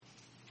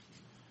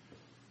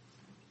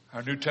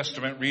Our New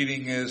Testament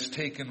reading is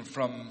taken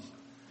from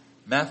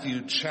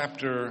Matthew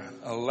chapter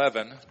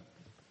 11.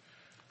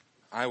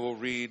 I will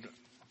read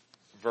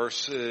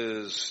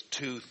verses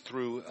 2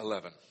 through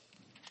 11.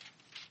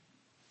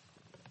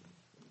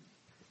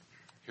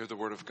 Hear the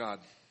word of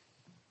God.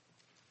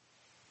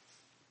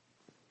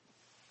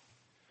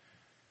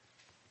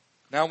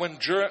 Now when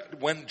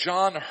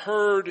John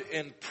heard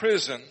in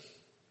prison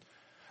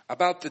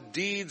about the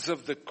deeds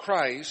of the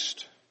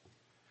Christ,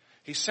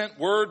 he sent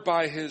word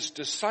by his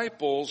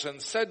disciples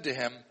and said to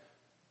him,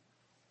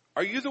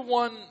 "Are you the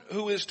one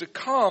who is to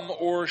come,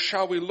 or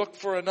shall we look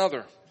for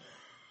another?"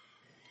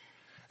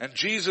 And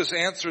Jesus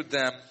answered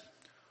them,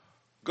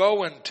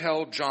 "Go and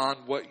tell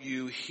John what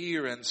you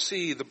hear and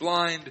see. The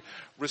blind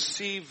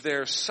receive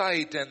their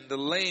sight, and the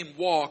lame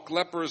walk.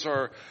 Lepers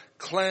are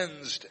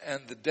cleansed,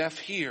 and the deaf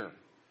hear.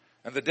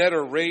 And the dead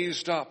are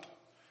raised up,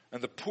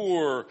 and the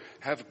poor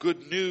have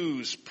good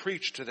news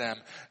preached to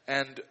them.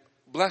 And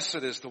blessed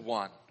is the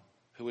one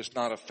who is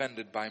not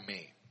offended by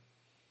me."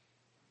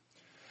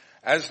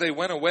 As they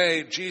went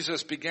away,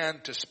 Jesus began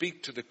to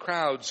speak to the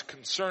crowds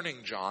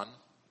concerning John.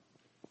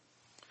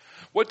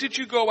 "What did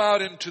you go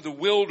out into the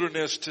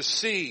wilderness to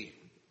see?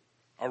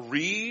 A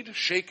reed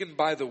shaken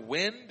by the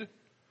wind?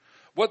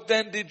 What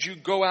then did you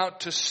go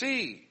out to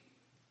see?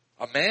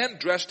 A man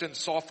dressed in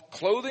soft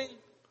clothing?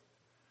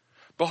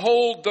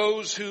 Behold,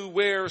 those who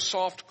wear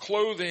soft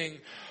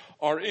clothing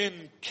are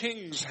in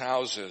kings'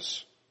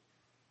 houses.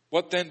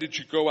 What then did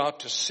you go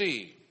out to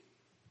see?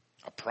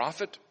 A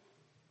prophet?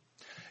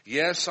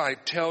 Yes, I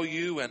tell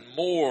you, and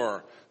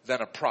more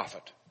than a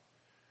prophet.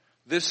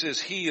 This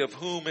is he of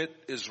whom it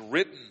is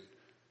written,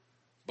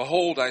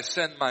 'Behold, I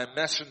send my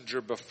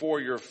messenger before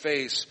your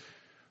face,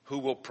 who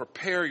will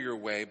prepare your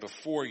way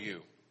before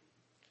you.'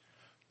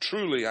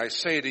 Truly, I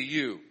say to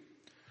you,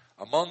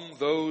 among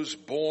those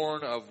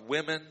born of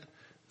women,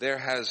 there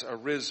has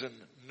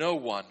arisen no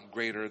one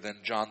greater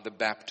than John the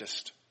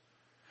Baptist.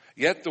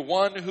 Yet the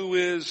one who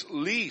is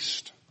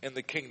least in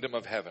the kingdom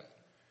of heaven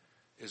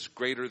is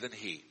greater than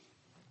he."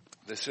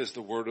 This is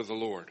the word of the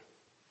Lord.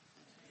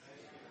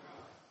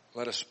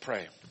 Let us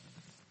pray.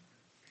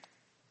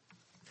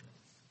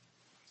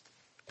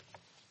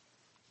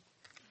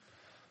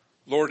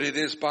 Lord, it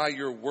is by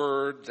your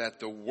word that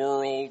the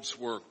worlds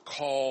were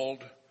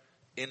called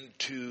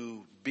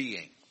into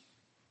being.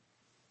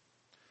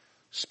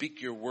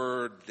 Speak your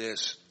word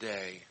this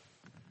day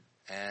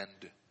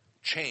and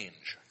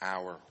change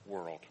our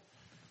world.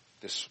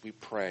 This we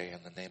pray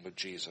in the name of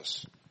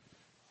Jesus.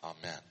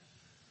 Amen.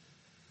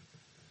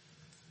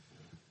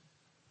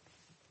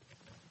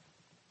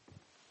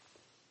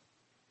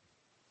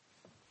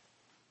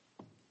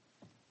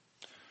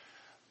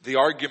 The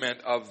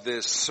argument of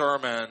this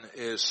sermon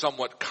is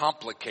somewhat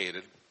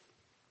complicated,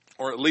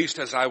 or at least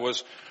as I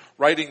was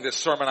writing this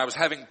sermon, I was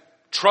having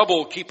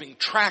trouble keeping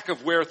track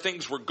of where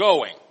things were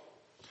going.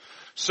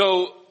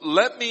 So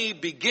let me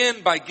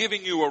begin by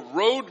giving you a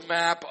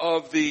roadmap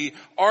of the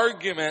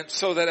argument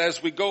so that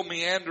as we go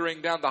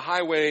meandering down the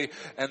highway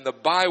and the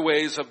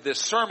byways of this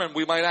sermon,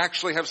 we might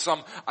actually have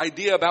some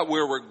idea about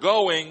where we're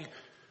going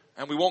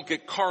and we won't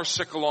get car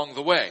sick along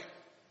the way.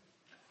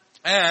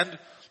 And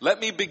let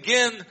me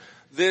begin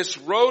this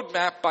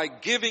roadmap by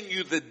giving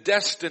you the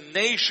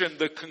destination,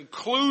 the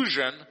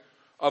conclusion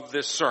of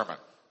this sermon.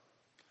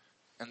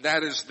 And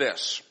that is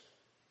this.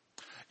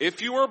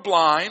 If you are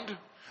blind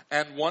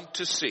and want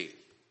to see,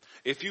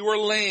 if you are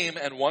lame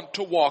and want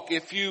to walk,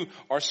 if you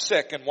are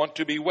sick and want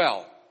to be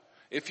well,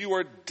 if you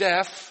are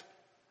deaf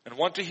and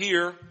want to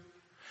hear,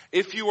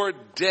 if you are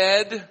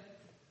dead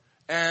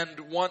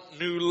and want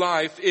new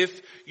life,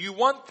 if you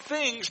want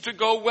things to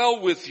go well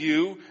with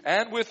you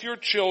and with your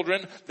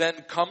children,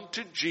 then come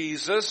to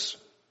Jesus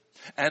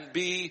and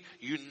be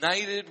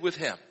united with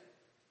him.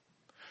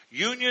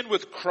 Union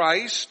with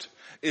Christ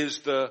is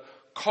the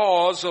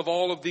cause of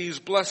all of these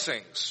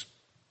blessings.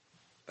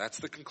 That's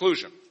the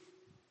conclusion.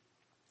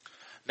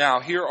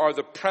 Now, here are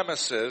the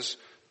premises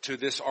to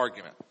this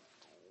argument.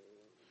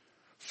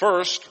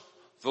 First,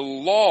 the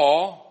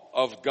law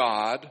of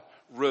God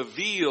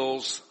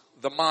reveals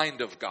the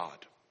mind of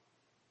God.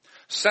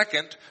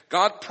 Second,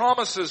 God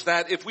promises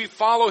that if we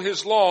follow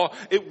his law,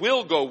 it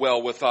will go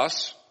well with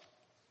us.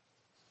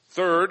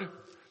 Third,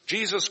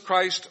 Jesus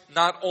Christ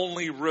not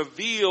only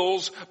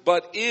reveals,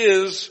 but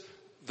is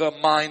the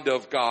mind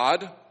of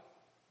God.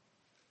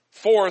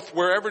 Fourth,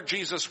 wherever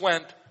Jesus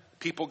went,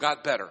 people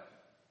got better.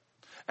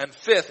 And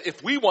fifth,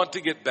 if we want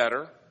to get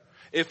better,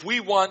 if we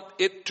want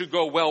it to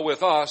go well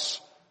with us,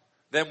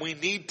 then we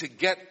need to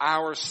get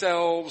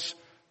ourselves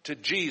to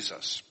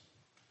Jesus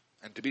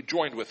and to be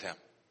joined with him.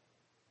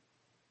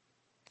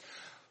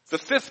 The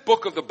fifth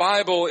book of the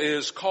Bible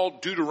is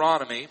called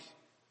Deuteronomy.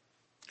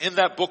 In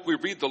that book we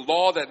read the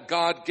law that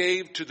God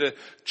gave to the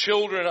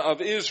children of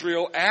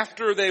Israel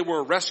after they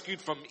were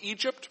rescued from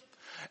Egypt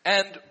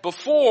and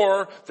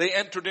before they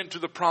entered into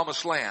the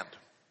promised land.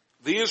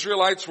 The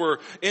Israelites were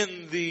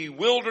in the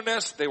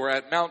wilderness. They were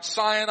at Mount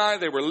Sinai.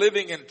 They were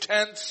living in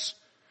tents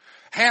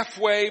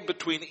halfway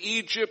between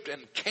Egypt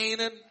and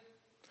Canaan.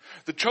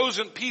 The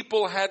chosen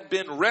people had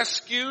been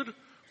rescued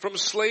from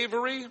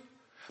slavery,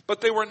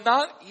 but they were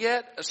not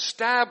yet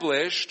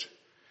established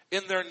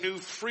in their new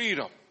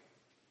freedom.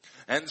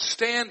 And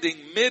standing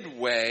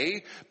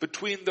midway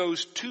between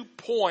those 2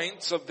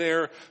 points of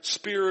their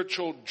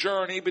spiritual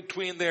journey,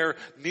 between their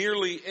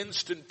nearly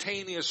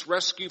instantaneous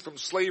rescue from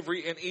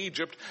slavery in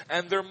Egypt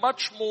and their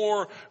much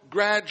more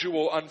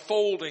gradual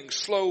unfolding,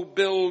 slow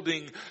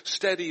building,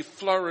 steady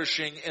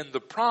flourishing in the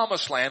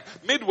promised land,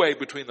 midway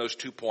between those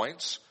 2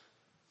 points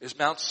is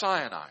Mount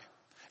Sinai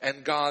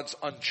and God's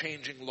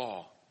unchanging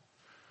law.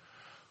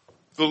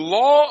 The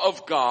law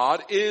of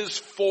God is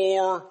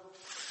for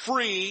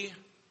free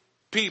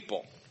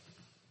people.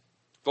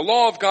 The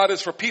law of God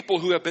is for people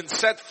who have been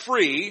set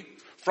free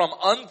from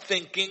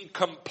unthinking,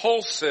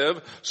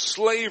 compulsive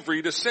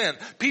slavery to sin.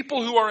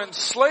 People who are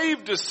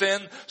enslaved to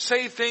sin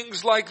say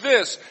things like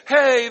this: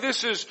 hey,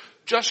 this is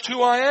just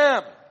who I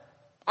am.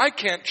 I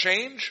can't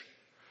change.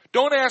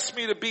 Don't ask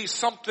me to be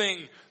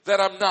something that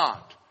I'm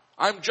not.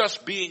 I'm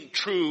just being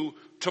true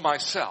to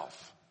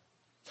myself.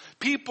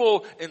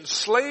 People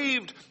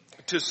enslaved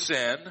to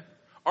sin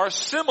are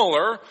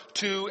similar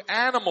to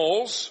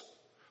animals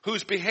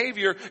whose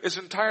behavior is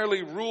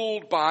entirely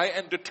ruled by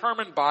and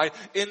determined by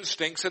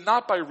instincts and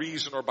not by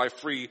reason or by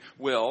free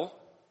will.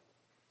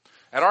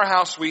 At our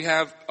house we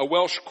have a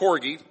Welsh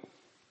Corgi.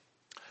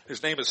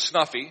 His name is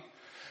Snuffy.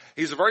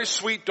 He's a very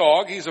sweet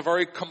dog. He's a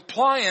very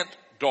compliant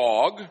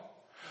dog.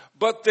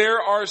 But there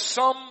are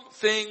some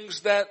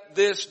things that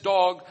this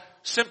dog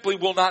simply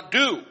will not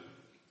do.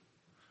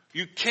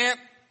 You can't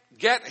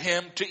get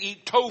him to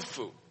eat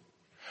tofu.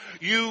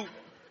 You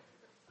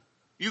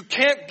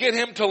can't get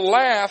him to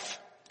laugh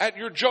at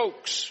your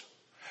jokes.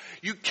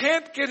 You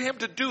can't get him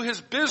to do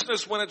his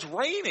business when it's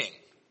raining.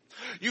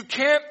 You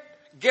can't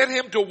get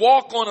him to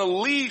walk on a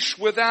leash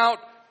without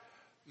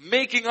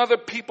making other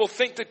people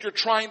think that you're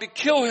trying to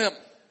kill him.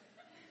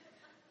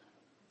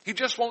 He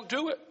just won't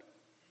do it.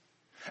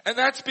 And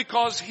that's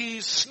because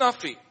he's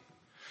snuffy.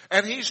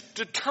 And he's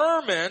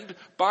determined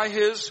by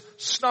his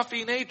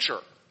snuffy nature.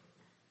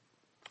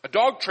 A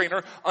dog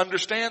trainer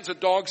understands a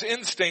dog's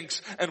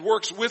instincts and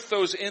works with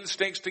those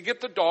instincts to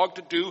get the dog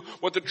to do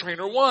what the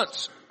trainer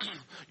wants.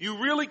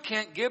 You really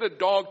can't get a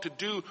dog to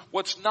do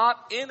what's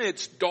not in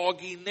its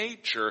doggy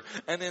nature.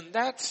 And in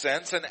that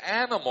sense, an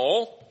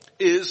animal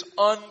is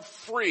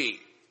unfree.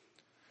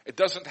 It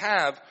doesn't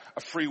have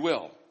a free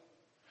will.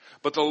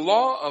 But the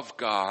law of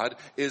God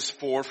is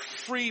for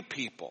free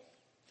people.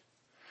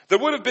 There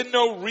would have been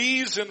no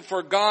reason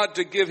for God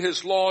to give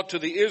his law to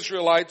the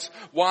Israelites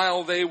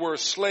while they were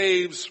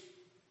slaves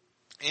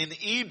in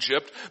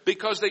Egypt,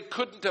 because they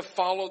couldn't have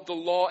followed the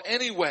law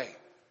anyway.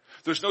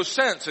 There's no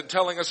sense in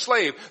telling a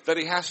slave that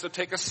he has to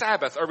take a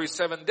Sabbath every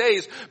 7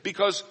 days,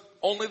 because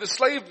only the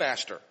slave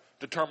master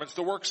determines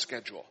the work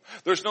schedule.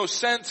 There's no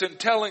sense in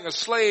telling a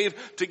slave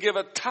to give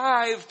a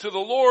tithe to the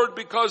Lord,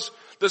 because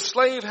the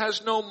slave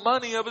has no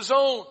money of his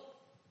own.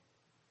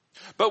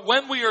 But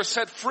when we are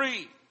set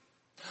free,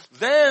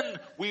 then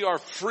we are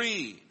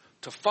free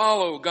to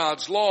follow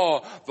God's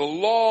law. The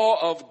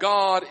law of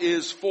God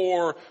is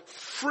for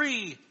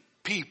free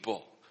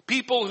people.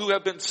 People who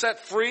have been set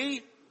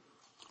free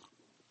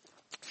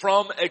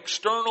from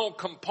external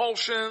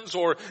compulsions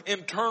or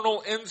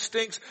internal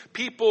instincts.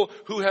 People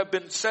who have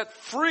been set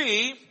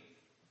free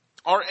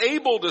are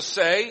able to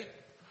say,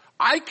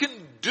 I can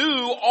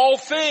do all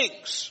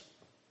things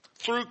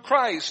through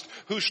Christ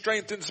who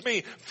strengthens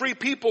me. Free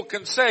people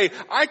can say,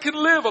 I can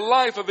live a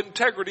life of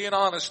integrity and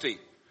honesty.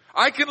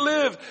 I can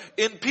live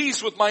in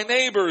peace with my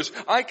neighbors.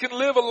 I can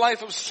live a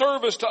life of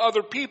service to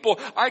other people.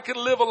 I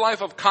can live a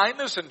life of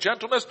kindness and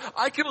gentleness.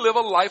 I can live a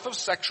life of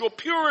sexual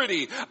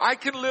purity. I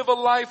can live a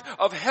life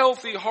of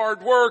healthy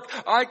hard work.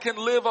 I can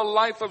live a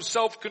life of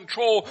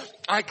self-control.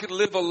 I can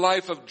live a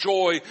life of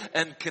joy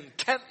and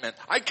contentment.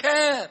 I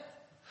can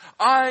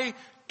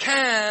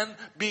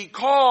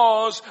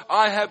because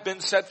I have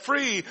been set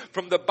free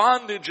from the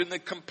bondage and the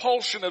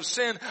compulsion of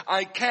sin.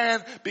 I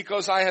can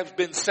because I have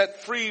been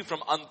set free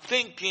from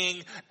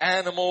unthinking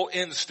animal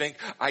instinct.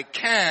 I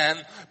can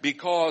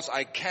because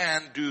I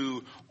can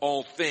do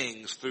all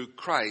things through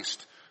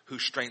Christ who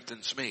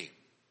strengthens me.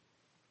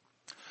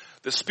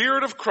 The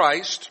Spirit of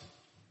Christ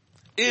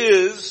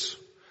is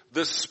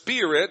the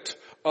Spirit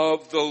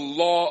of the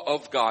law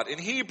of God. In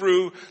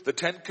Hebrew, the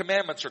 10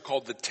 Commandments are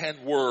called the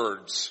 10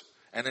 words.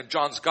 And in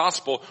John's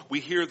Gospel, we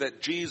hear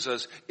that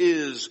Jesus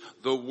is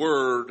the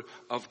Word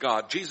of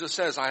God. Jesus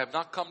says, I have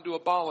not come to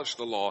abolish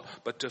the law,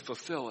 but to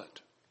fulfill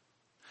it.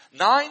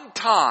 9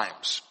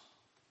 times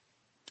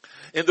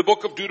in the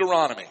book of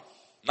Deuteronomy,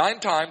 9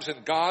 times in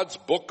God's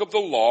book of the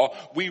law,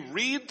 we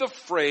read the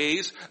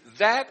phrase,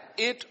 that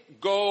it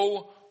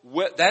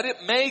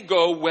may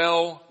go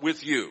well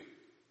with you.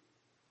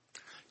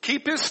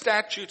 Keep his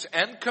statutes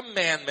and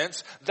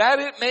commandments, that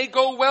it may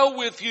go well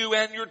with you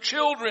and your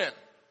children,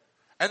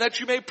 and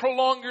that you may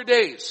prolong your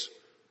days.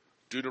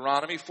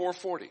 Deuteronomy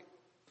 4:40.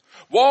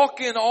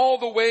 Walk in all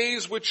the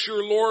ways which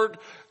your Lord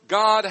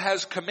God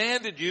has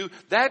commanded you,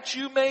 that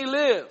you may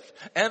live,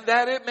 and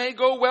that it may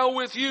go well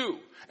with you,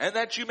 and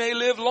that you may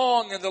live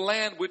long in the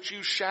land which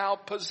you shall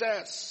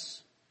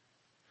possess.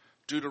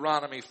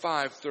 Deuteronomy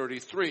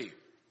 5:33.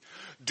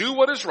 Do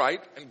what is right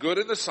and good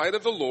in the sight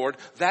of the Lord,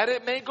 that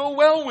it may go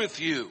well with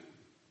you.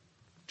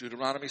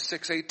 Deuteronomy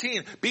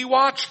 6:18. Be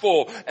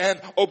watchful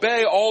and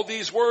obey all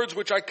these words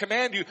which I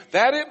command you,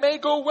 that it may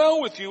go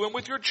well with you and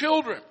with your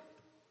children.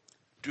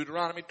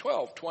 Deuteronomy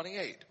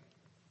 12:28.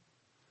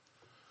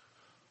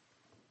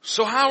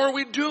 So how are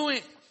we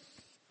doing?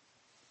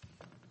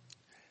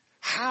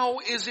 How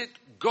is it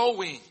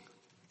going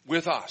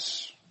with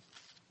us?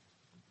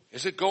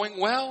 Is it going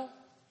well?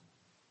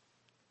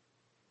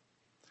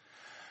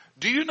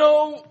 Do you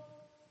know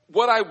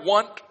what I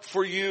want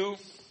for you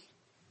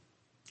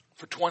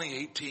for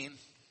 2018?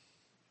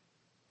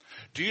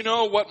 Do you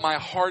know what my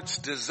heart's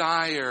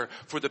desire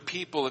for the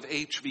people of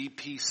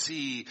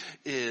HVPC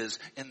is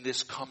in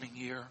this coming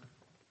year?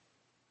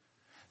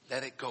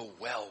 Let it go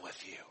well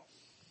with you.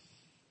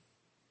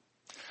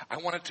 I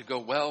want it to go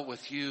well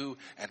with you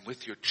and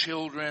with your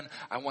children.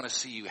 I want to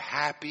see you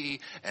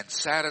happy and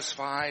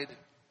satisfied.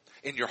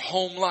 In your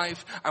home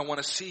life, I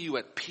want to see you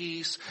at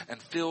peace and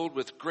filled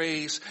with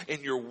grace.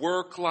 In your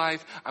work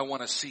life, I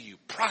want to see you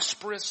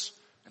prosperous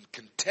and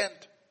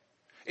content.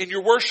 In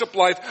your worship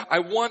life, I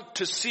want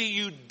to see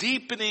you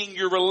deepening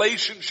your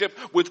relationship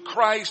with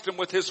Christ and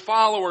with His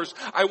followers.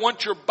 I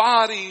want your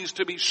bodies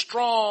to be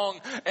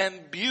strong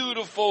and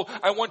beautiful.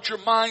 I want your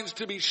minds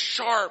to be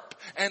sharp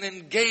and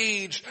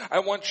engaged.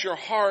 I want your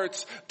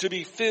hearts to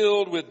be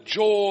filled with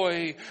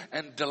joy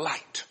and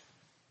delight.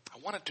 I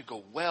want it to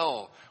go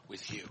well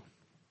with you.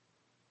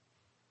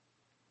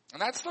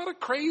 And that's not a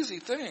crazy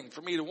thing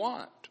for me to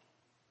want.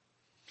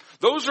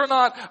 Those are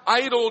not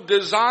idle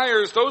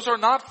desires. Those are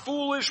not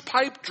foolish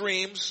pipe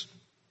dreams.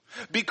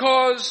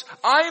 Because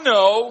I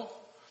know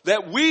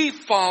that we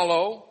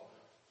follow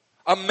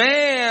a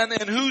man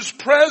in whose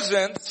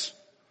presence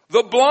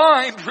the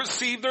blind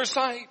receive their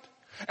sight.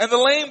 And the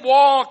lame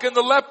walk, and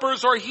the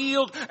lepers are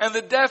healed, and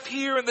the deaf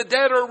hear, and the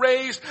dead are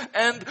raised,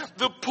 and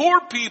the poor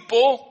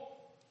people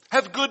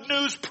have good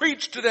news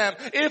preached to them.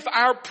 If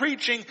our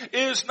preaching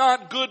is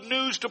not good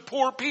news to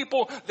poor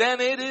people,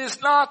 then it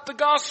is not the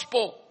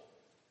gospel.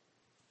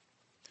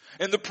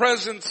 In the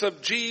presence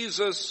of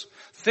Jesus,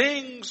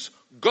 things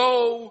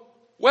go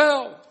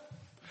well.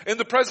 In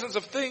the presence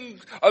of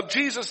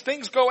Jesus,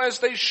 things go as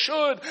they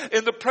should.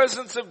 In the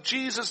presence of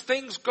Jesus,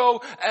 things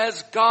go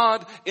as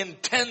God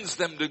intends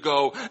them to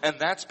go. And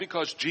that's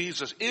because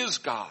Jesus is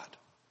God.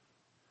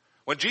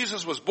 When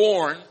Jesus was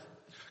born,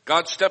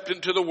 God stepped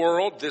into the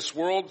world, this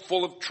world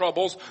full of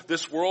troubles,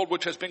 this world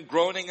which has been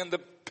groaning in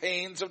the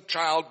pains of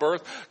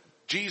childbirth.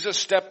 Jesus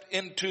stepped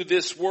into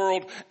this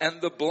world,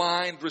 and the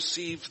blind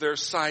received their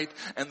sight,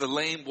 and the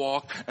lame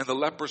walk, and the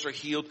lepers are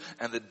healed,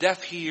 and the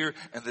deaf hear,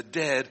 and the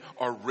dead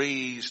are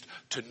raised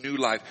to new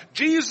life.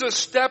 Jesus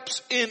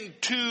steps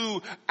into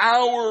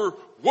our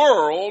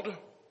world,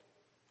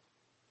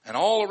 and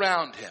all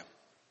around Him,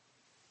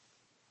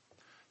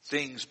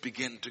 things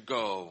begin to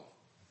go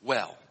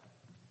well.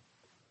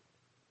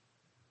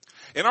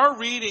 In our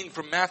reading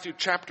from Matthew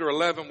chapter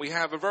 11, we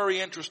have a very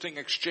interesting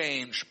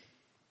exchange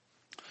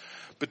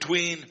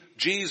between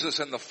Jesus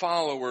and the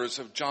followers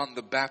of John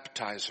the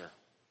Baptizer.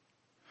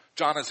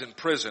 John is in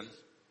prison.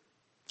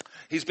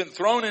 He's been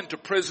thrown into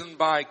prison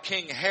by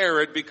King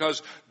Herod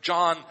because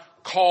John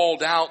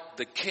called out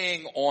the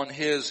king on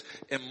his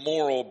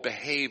immoral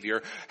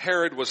behavior.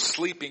 Herod was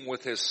sleeping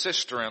with his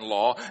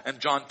sister-in-law, and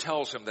John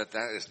tells him that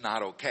that is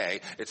not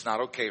okay. It's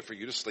not okay for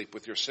you to sleep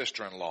with your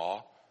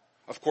sister-in-law.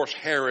 Of course,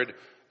 Herod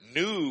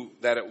knew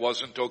that it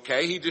wasn't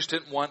okay. He just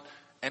didn't want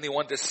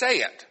anyone to say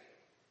it.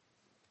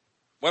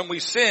 When we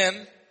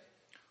sin,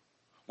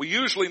 we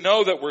usually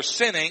know that we're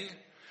sinning,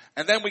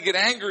 and then we get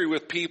angry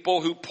with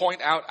people who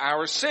point out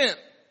our sin.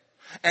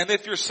 And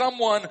if you're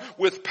someone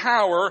with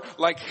power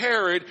like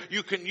Herod,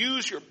 you can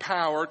use your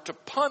power to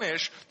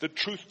punish the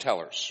truth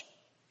tellers,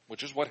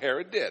 which is what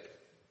Herod did.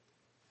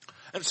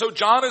 And so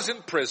John is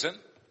in prison.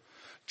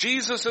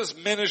 Jesus'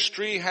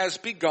 ministry has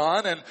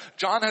begun, and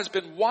John has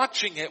been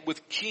watching it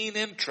with keen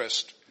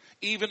interest,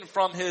 even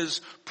from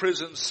his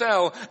prison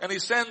cell. And he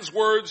sends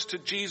words to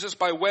Jesus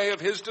by way of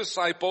his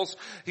disciples.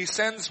 He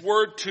sends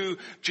word to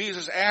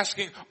Jesus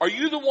asking, are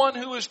you the one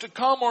who is to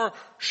come, or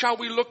shall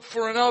we look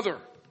for another?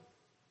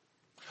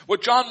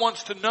 What John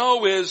wants to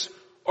know is,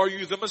 are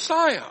you the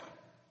Messiah?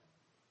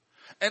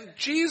 And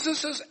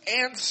Jesus'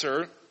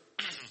 answer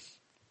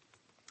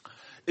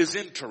is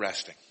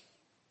interesting,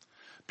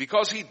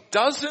 because he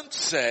doesn't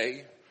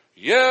say,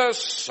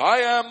 yes, I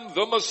am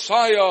the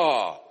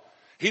Messiah.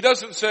 He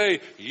doesn't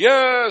say,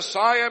 yes,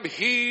 I am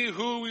he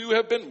who you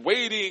have been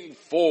waiting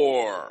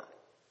for.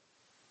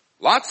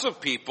 Lots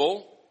of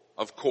people,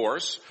 of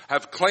course,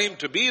 have claimed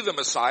to be the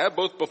Messiah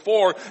both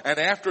before and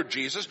after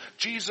Jesus.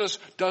 Jesus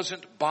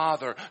doesn't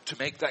bother to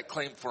make that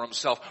claim for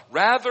himself.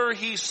 Rather,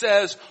 he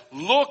says,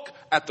 look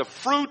at the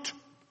fruit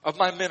of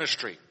my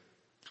ministry.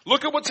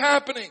 Look at what's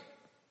happening.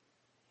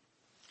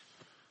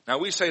 Now,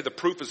 we say the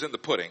proof is in the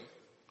pudding,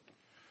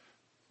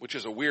 which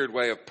is a weird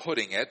way of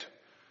putting it,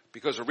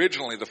 because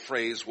originally the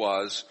phrase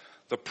was,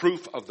 the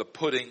proof of the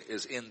pudding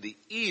is in the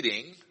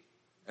eating.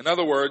 In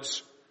other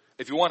words,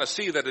 If you want to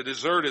see that a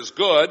dessert is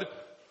good,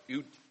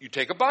 you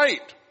take a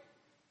bite.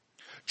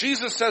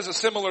 Jesus says a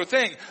similar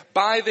thing.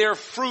 By their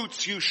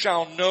fruits you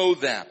shall know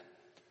them.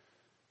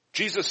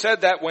 Jesus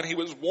said that when he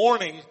was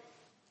warning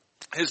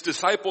his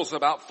disciples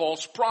about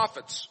false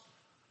prophets.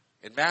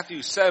 In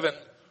Matthew 7,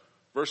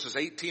 verses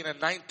 18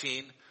 and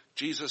 19,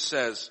 Jesus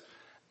says,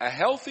 a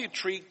healthy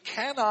tree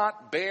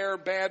cannot bear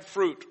bad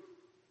fruit,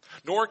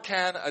 nor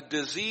can a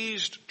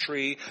diseased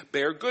tree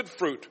bear good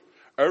fruit.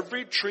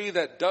 Every tree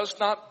that does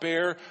not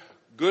bear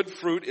good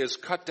fruit is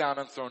cut down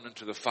and thrown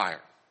into the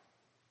fire.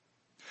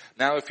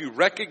 Now, if you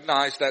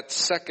recognize that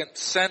second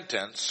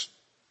sentence,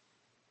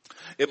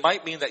 it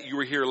might mean that you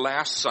were here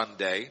last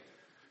Sunday,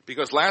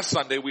 because last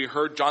Sunday we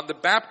heard John the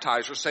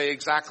Baptizer say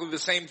exactly the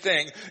same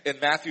thing in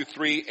Matthew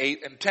 3,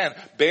 8, and 10.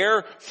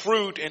 Bear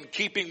fruit in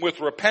keeping with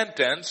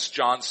repentance,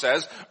 John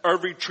says.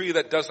 Every tree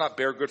that does not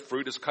bear good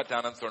fruit is cut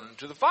down and thrown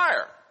into the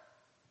fire.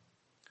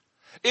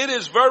 It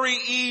is very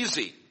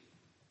easy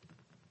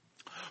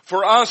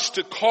for us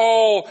to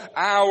call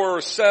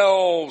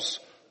ourselves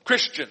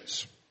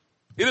Christians.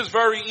 It is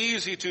very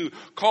easy to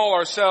call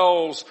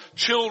ourselves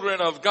children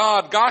of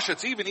God. Gosh,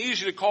 it's even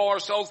easy to call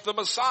ourselves the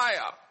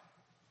Messiah.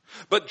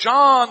 But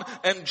John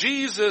and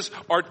Jesus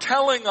are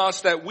telling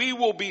us that we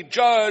will be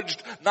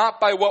judged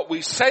not by what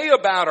we say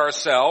about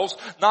ourselves,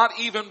 not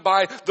even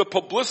by the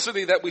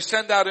publicity that we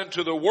send out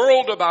into the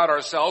world about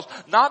ourselves,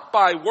 not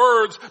by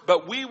words,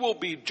 but we will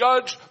be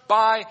judged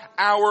by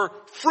our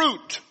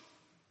fruit,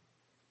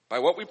 by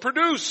what we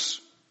produce.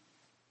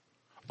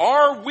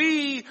 Are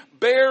we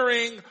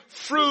bearing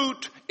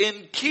fruit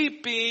in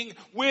keeping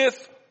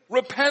with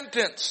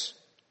repentance?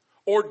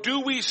 Or do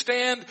we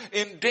stand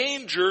in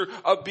danger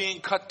of being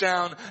cut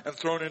down and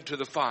thrown into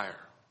the fire?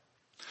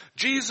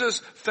 Jesus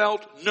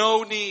felt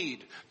no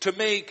need to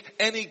make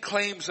any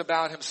claims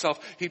about himself.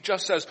 He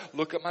just says,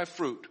 look at my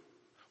fruit.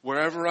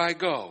 Wherever I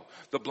go,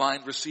 the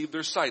blind receive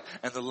their sight,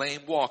 and the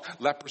lame walk.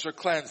 Lepers are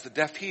cleansed, the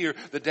deaf hear,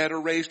 the dead are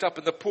raised up,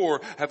 and the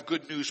poor have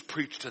good news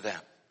preached to them.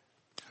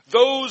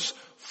 Those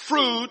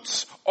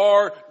fruits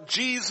are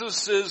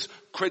Jesus'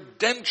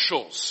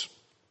 credentials.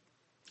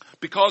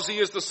 Because he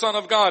is the Son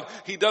of God,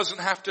 he doesn't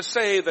have to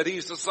say that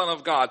he's the Son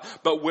of God.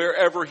 But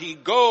wherever he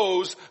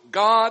goes,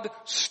 God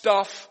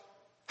stuff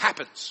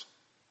happens.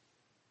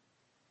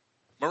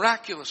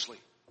 Miraculously.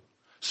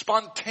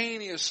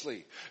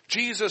 Spontaneously.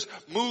 Jesus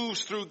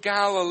moves through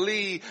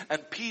Galilee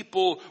and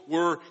people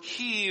were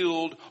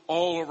healed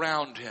all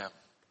around him.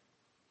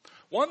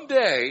 One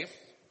day,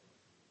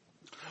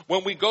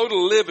 when we go to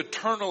live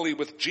eternally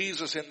with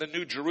Jesus in the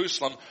New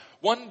Jerusalem,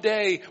 one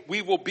day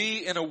we will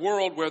be in a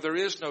world where there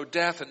is no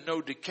death and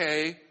no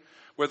decay,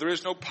 where there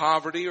is no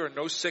poverty or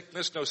no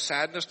sickness, no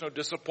sadness, no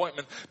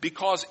disappointment,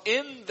 because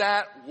in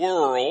that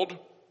world,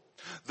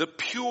 the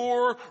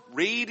pure,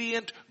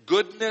 radiant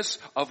goodness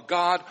of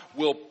God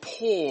will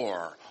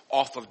pour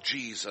off of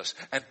Jesus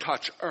and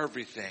touch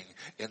everything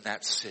in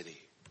that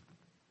city.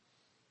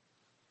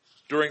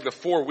 During the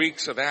 4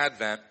 weeks of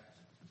Advent,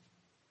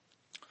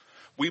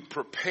 we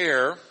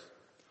prepare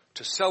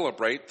to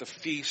celebrate the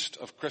feast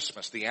of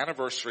Christmas, the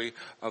anniversary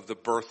of the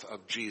birth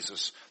of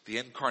Jesus, the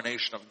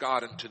incarnation of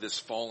God into this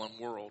fallen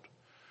world.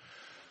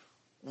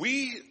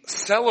 We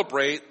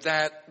celebrate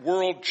that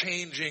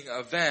world-changing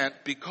event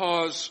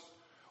because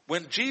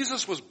when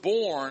Jesus was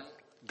born,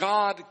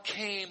 God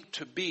came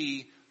to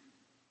be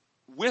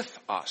with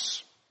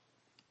us.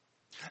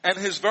 And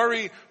his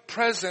very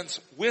presence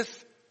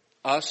with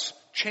us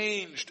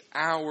changed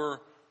our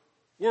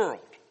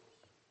world.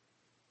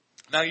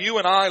 Now you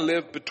and I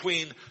live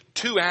between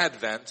two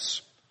Advents.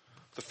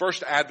 The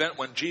first Advent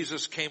when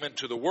Jesus came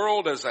into the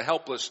world as a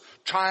helpless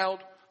child,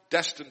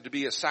 destined to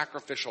be a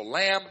sacrificial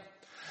lamb.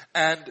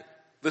 And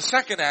the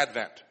second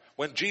Advent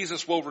when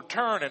Jesus will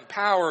return in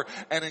power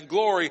and in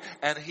glory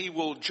and he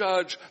will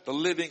judge the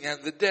living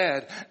and the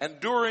dead. And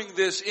during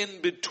this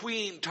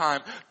in-between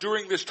time,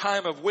 during this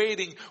time of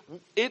waiting,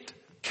 it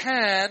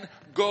can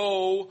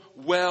go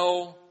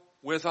well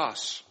with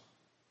us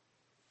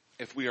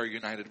if we are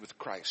united with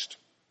Christ.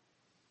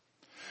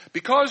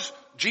 Because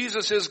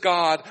Jesus is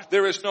God,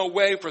 there is no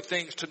way for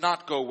things to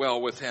not go well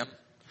with him.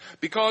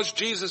 Because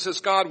Jesus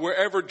is God,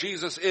 wherever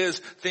Jesus is,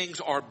 things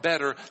are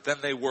better than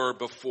they were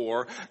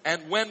before.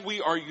 And when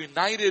we are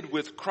united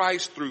with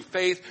Christ through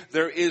faith,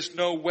 there is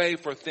no way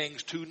for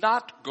things to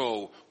not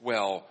go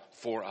well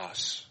for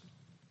us.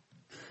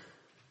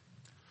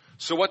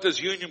 So what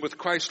does union with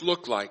Christ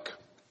look like?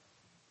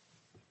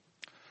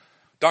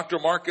 Dr.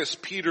 Marcus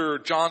Peter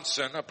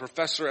Johnson, a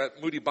professor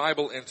at Moody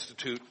Bible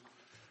Institute,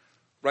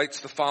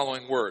 writes the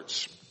following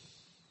words.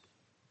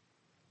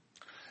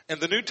 In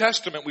the New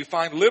Testament, we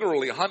find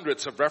literally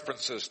hundreds of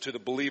references to the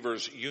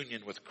believer's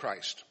union with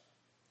Christ.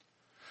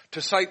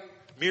 To cite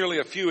merely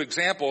a few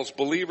examples,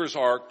 believers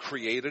are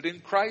created in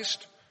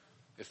Christ,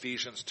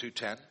 Ephesians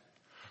 2:10,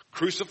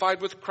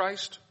 crucified with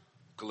Christ,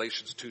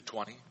 Galatians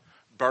 2:20,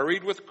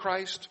 buried with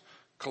Christ,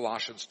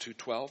 Colossians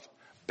 2:12,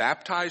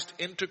 baptized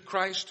into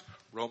Christ,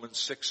 Romans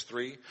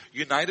 6:3.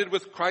 United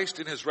with Christ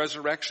in his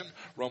resurrection,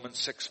 Romans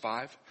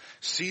 6:5.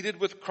 Seated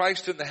with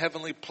Christ in the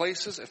heavenly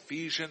places,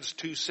 Ephesians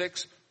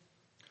 2:6.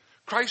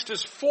 Christ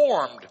is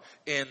formed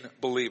in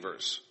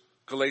believers,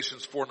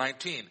 Galatians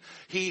 4:19.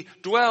 He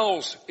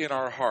dwells in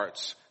our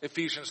hearts,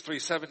 Ephesians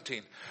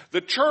 3:17.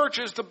 The church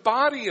is the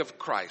body of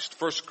Christ,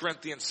 1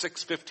 Corinthians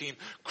 6:15.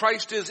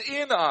 Christ is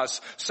in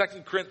us,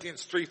 2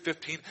 Corinthians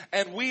 3:15.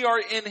 And we are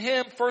in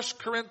him, 1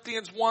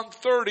 Corinthians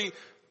 1:30.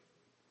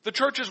 The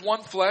church is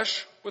one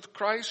flesh with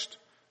Christ,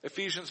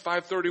 Ephesians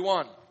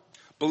 5:31.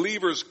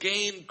 Believers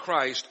gain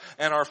Christ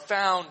and are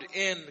found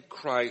in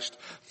Christ,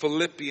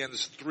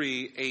 Philippians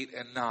 3:8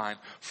 and 9.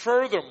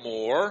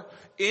 Furthermore,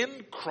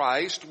 in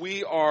Christ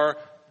we are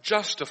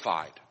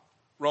justified,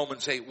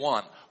 Romans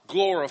 8:1.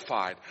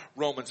 Glorified,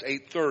 Romans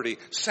 8:30.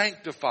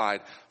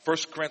 Sanctified,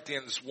 1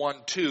 Corinthians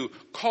 1:2.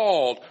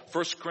 Called,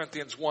 1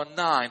 Corinthians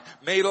 1:9.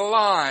 Made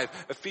alive,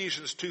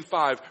 Ephesians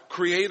 2:5.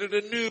 Created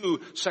anew,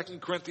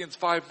 2 Corinthians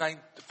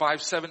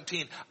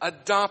 5:17.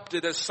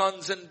 Adopted as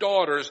sons and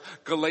daughters,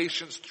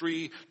 Galatians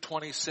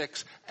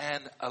 3:26.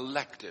 And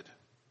elected,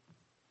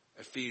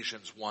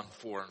 Ephesians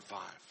 1:4 and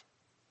 5.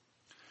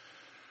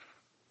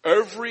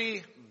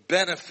 Every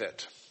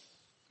benefit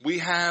we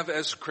have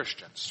as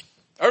Christians,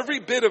 every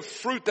bit of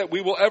fruit that we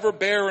will ever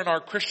bear in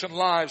our Christian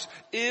lives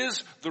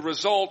is the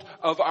result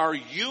of our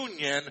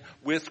union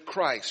with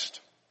Christ.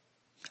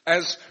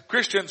 As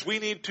Christians, we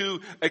need to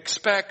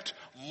expect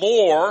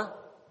more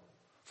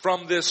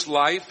from this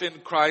life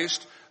in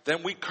Christ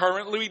than we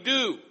currently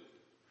do.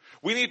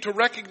 We need to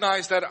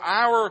recognize that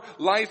our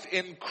life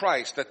in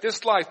Christ, that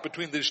this life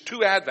between these two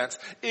advents,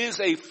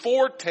 is a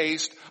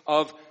foretaste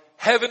of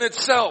heaven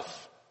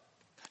itself.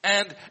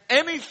 And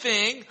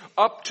anything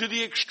up to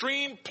the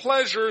extreme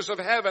pleasures of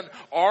heaven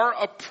are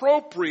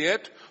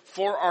appropriate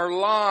for our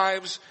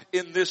lives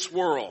in this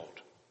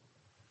world.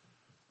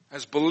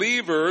 As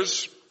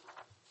believers,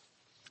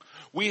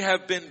 we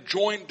have been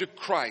joined to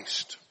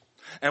Christ,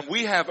 and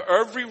we have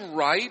every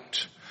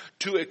right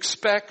to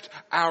expect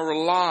our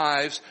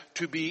lives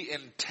to be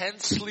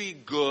intensely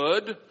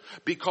good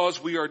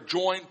because we are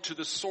joined to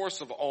the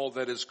source of all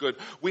that is good.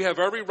 We have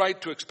every right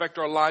to expect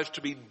our lives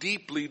to be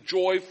deeply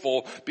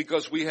joyful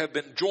because we have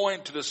been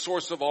joined to the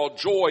source of all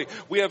joy.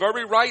 We have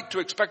every right to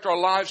expect our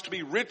lives to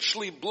be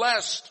richly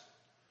blessed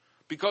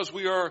because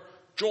we are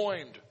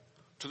joined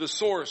to the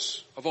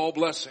source of all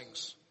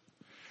blessings.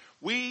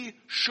 We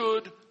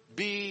should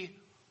be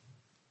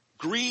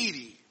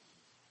greedy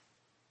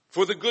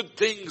for the good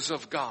things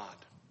of God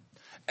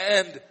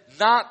and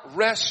not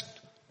rest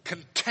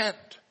content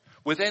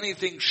with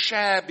anything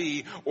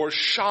shabby or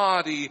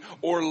shoddy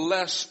or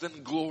less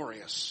than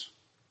glorious.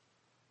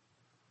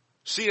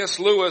 C.S.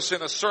 Lewis,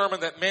 in a sermon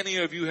that many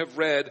of you have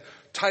read,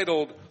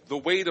 titled "The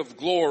Weight of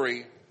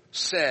Glory,"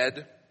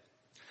 said,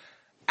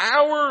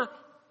 "Our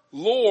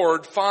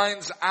Lord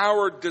finds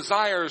our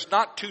desires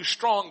not too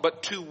strong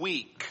but too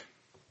weak.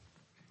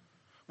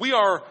 We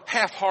are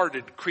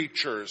half-hearted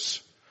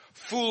creatures,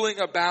 fooling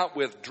about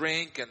with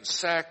drink and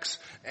sex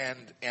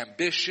and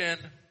ambition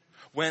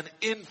when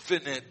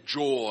infinite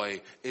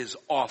joy is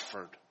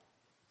offered.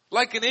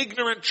 Like an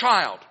ignorant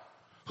child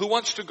who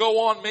wants to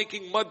go on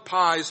making mud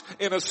pies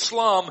in a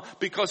slum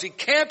because he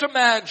can't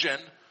imagine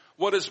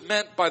what is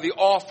meant by the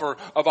offer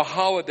of a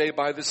holiday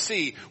by the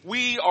sea.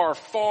 We are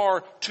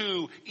far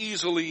too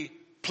easily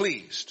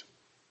pleased."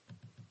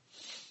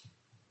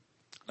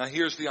 Now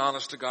here's the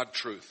honest to God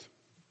truth.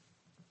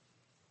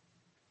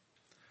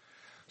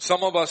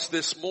 Some of us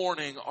this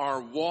morning are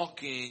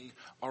walking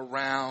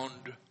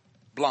around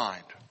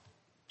blind.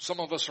 Some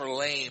of us are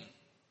lame.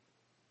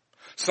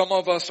 Some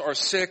of us are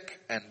sick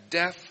and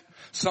deaf.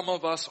 Some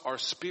of us are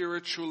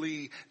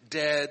spiritually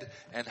dead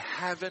and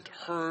haven't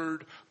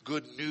heard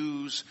good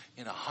news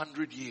in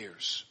 100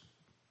 years.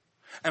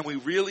 And we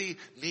really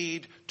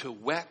need to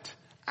whet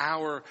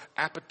our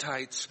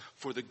appetites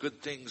for the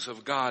good things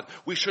of God.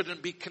 We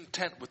shouldn't be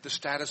content with the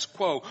status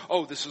quo.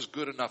 Oh, this is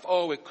good enough.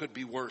 Oh, it could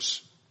be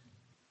worse.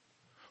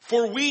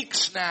 For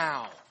weeks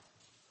now,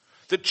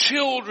 the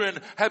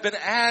children have been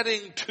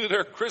adding to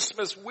their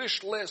Christmas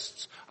wish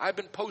lists. I've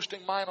been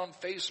posting mine on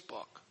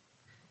Facebook.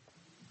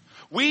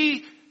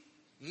 We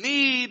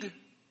need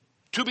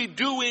to be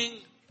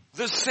doing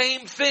the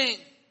same thing.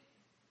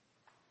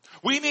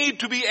 We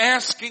need to be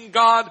asking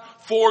God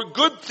for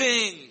good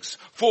things,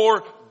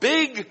 for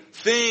big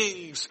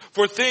things,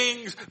 for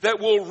things that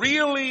will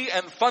really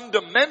and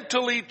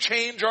fundamentally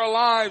change our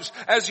lives.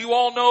 As you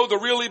all know, the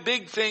really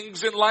big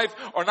things in life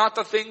are not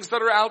the things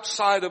that are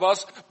outside of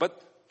us,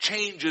 but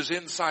changes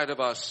inside of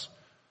us.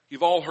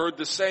 You've all heard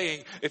the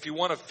saying, if you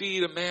want to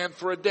feed a man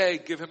for a day,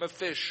 give him a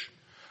fish.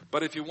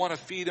 But if you want to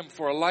feed him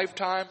for a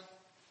lifetime,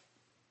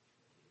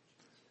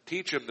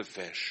 teach him to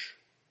fish.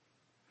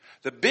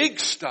 The big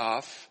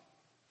stuff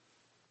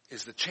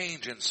is the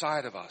change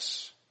inside of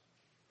us.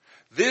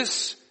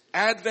 This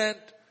Advent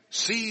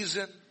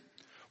season,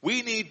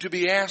 we need to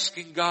be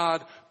asking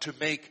God to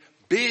make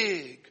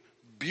big,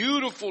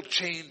 beautiful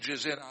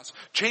changes in us.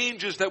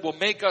 Changes that will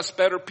make us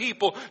better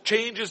people.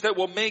 Changes that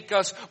will make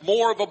us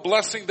more of a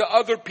blessing to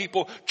other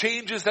people.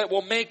 Changes that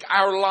will make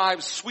our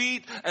lives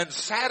sweet and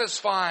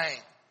satisfying.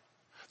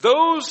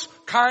 Those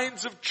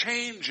kinds of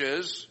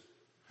changes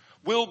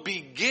will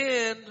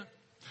begin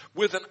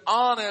with an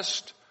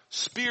honest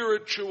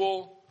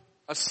spiritual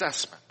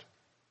assessment.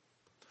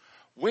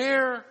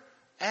 Where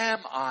am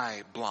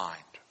I blind?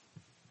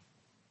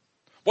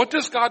 What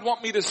does God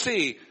want me to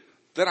see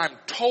that I'm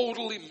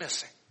totally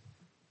missing?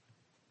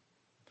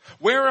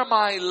 Where am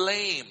I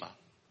lame?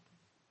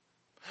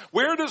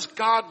 Where does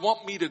God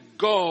want me to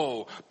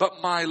go,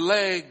 but my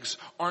legs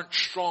aren't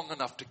strong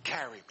enough to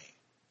carry me?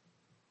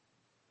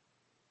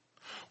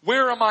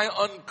 Where am I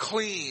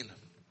unclean?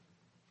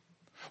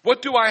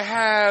 What do I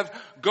have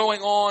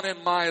going on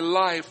in my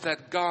life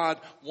that God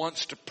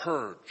wants to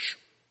purge?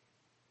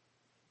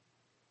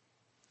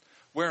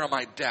 Where am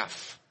I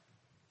deaf?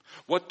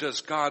 What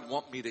does God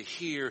want me to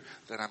hear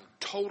that I'm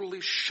totally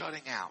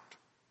shutting out?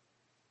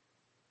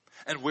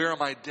 And where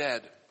am I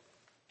dead?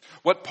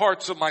 What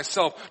parts of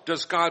myself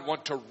does God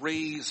want to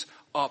raise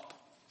up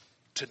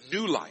to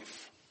new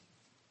life?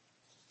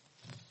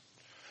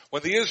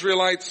 When the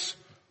Israelites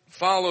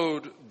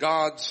followed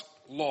God's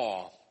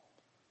law,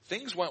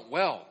 things went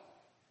well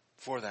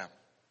for them.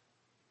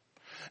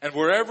 And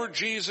wherever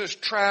Jesus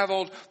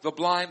traveled, the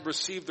blind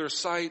received their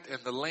sight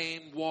and the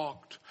lame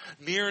walked.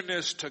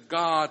 Nearness to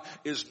God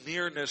is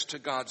nearness to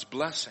God's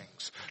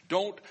blessings.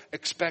 Don't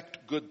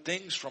expect good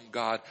things from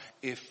God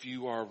if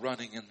you are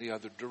running in the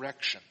other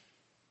direction.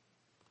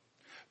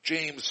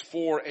 James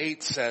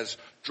 4:8 says,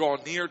 draw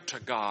near to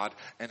God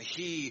and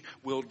He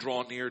will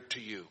draw near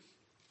to you.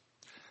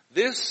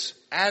 This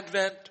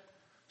Advent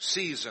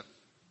season,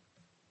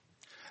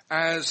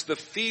 as the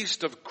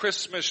feast of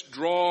Christmas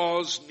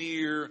draws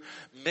near,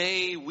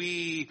 may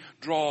we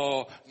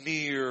draw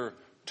near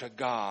to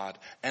God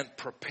and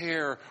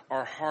prepare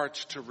our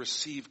hearts to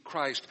receive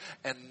Christ.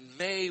 And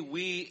may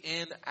we,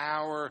 in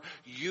our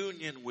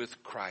union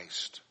with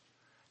Christ,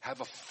 have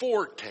a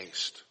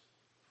foretaste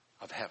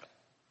of heaven.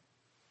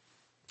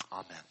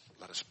 Amen.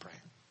 Let us pray.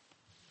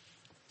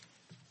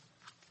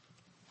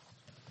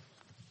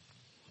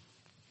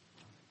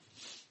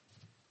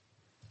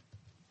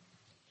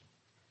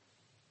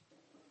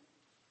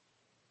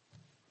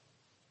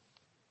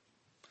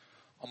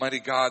 Almighty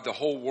God, the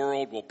whole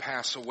world will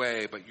pass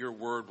away, but your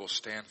word will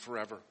stand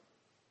forever.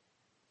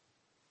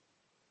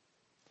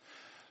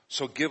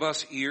 So give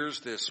us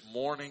ears this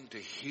morning to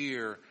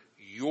hear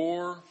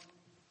your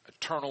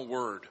eternal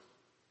word.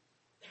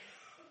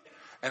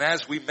 And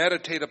as we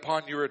meditate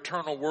upon your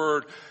eternal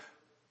word,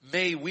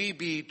 may we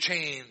be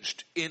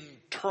changed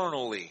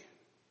internally.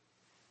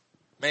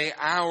 May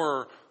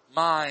our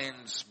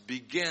minds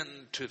begin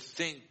to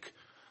think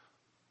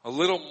a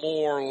little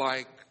more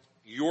like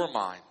your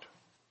mind.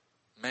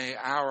 May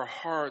our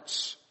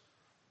hearts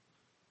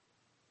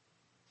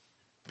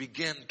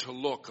begin to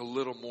look a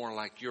little more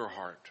like your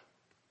heart.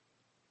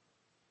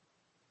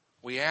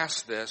 We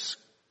ask this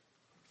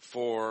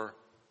for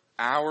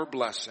our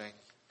blessing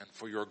and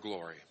for your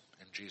glory.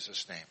 In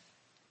Jesus' name,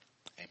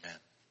 amen.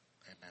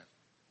 Amen.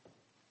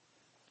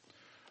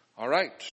 All right.